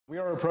We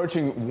are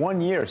approaching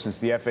 1 year since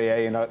the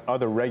FAA and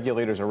other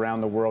regulators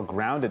around the world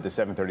grounded the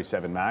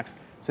 737 MAX.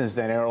 Since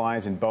then,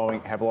 airlines and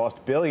Boeing have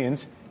lost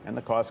billions, and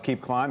the costs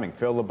keep climbing.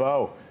 Phil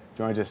LeBeau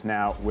joins us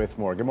now with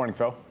more. Good morning,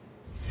 Phil.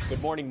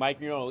 Good morning,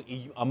 Mike. You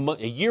know,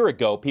 a year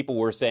ago, people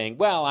were saying,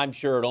 well, I'm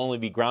sure it'll only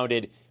be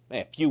grounded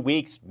a few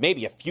weeks,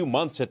 maybe a few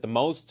months at the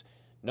most.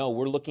 No,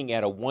 we're looking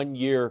at a 1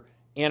 year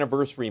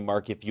anniversary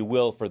mark, if you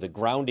will, for the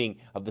grounding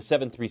of the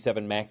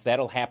 737 MAX.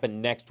 That'll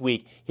happen next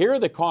week. Here are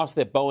the costs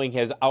that Boeing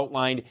has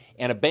outlined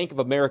and a Bank of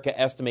America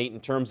estimate in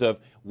terms of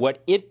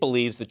what it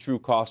believes the true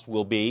cost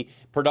will be.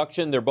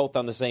 Production, they're both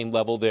on the same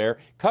level there.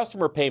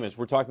 Customer payments,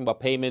 we're talking about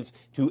payments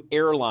to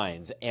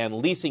airlines and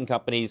leasing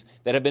companies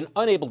that have been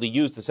unable to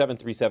use the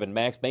 737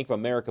 MAX. Bank of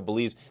America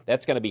believes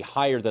that's going to be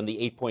higher than the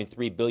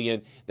 $8.3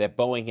 billion that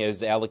Boeing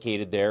has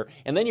allocated there.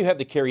 And then you have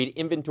the carried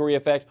inventory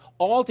effect.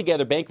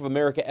 Altogether, Bank of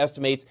America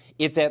estimates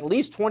it's at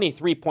least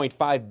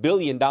 $23.5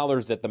 billion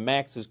that the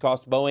MAX has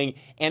cost Boeing,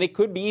 and it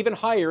could be even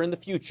higher in the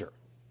future.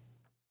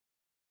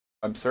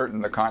 I'm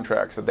certain the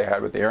contracts that they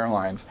had with the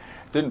airlines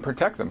didn't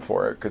protect them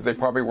for it because they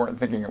probably weren't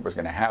thinking it was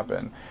going to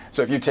happen.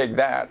 So if you take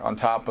that on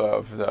top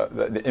of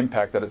the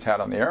impact that it's had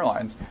on the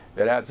airlines,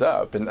 it adds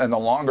up. And the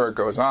longer it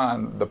goes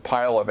on, the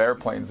pile of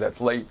airplanes that's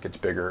late gets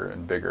bigger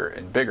and bigger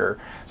and bigger.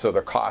 So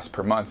the cost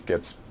per month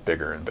gets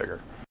bigger and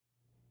bigger.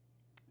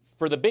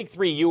 For the big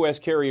three U.S.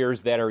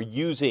 carriers that are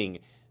using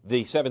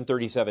the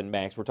 737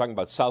 MAX, we're talking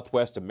about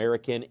Southwest,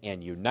 American,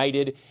 and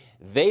United.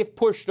 They've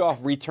pushed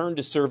off return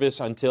to service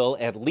until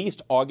at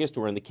least August,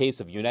 or in the case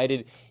of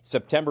United,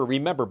 September.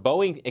 Remember,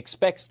 Boeing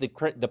expects the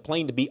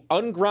plane to be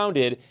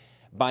ungrounded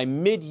by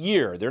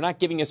mid-year. They're not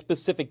giving a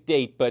specific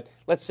date, but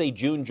let's say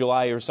June,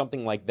 July, or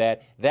something like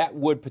that. That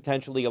would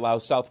potentially allow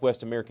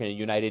Southwest, American, and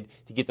United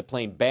to get the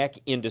plane back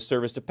into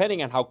service,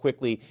 depending on how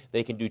quickly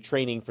they can do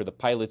training for the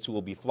pilots who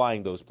will be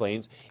flying those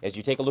planes. As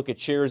you take a look at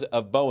shares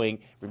of Boeing,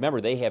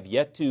 remember, they have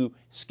yet to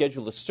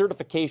schedule a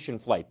certification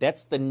flight.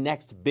 That's the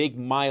next big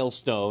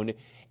milestone.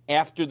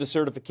 After the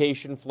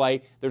certification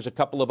flight, there's a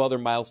couple of other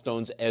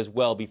milestones as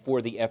well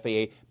before the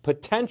FAA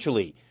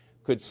potentially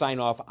could sign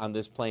off on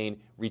this plane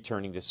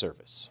returning to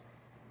service.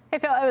 Hey,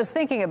 Phil, I was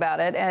thinking about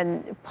it,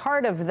 and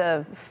part of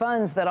the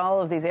funds that all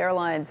of these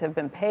airlines have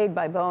been paid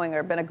by Boeing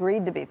or been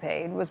agreed to be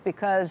paid was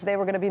because they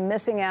were going to be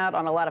missing out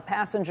on a lot of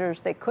passengers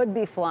they could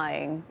be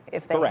flying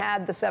if they Correct.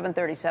 had the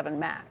 737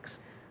 MAX.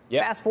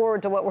 Yep. Fast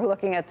forward to what we're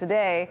looking at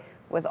today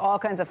with all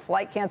kinds of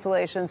flight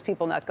cancellations,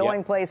 people not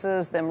going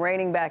places, them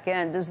reining back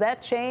in. Does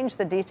that change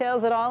the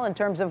details at all in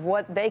terms of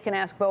what they can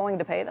ask Boeing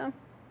to pay them?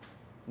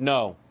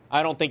 No.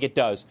 I don't think it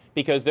does,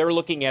 because they're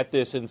looking at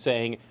this and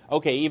saying,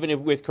 okay, even if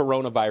with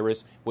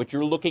coronavirus, what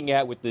you're looking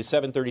at with the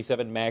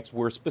 737 MAX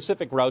were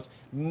specific routes.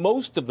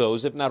 Most of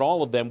those, if not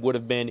all of them, would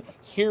have been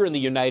here in the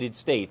United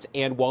States.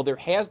 And while there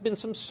has been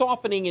some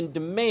softening in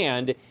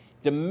demand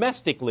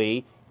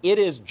domestically, it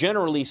is,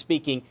 generally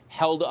speaking,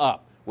 held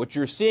up. What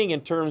you're seeing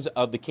in terms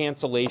of the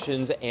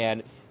cancellations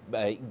and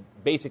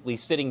basically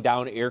sitting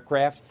down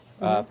aircraft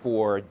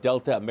for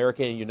Delta,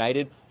 American, and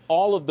United,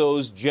 all of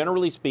those,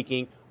 generally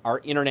speaking, are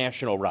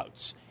international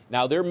routes.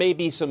 Now, there may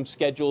be some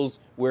schedules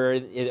where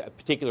a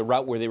particular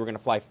route where they were going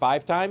to fly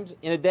 5 times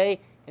in a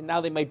day, and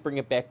now they might bring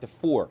it back to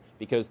 4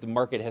 because the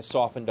market has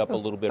softened up a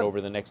little bit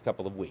over the next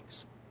couple of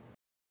weeks.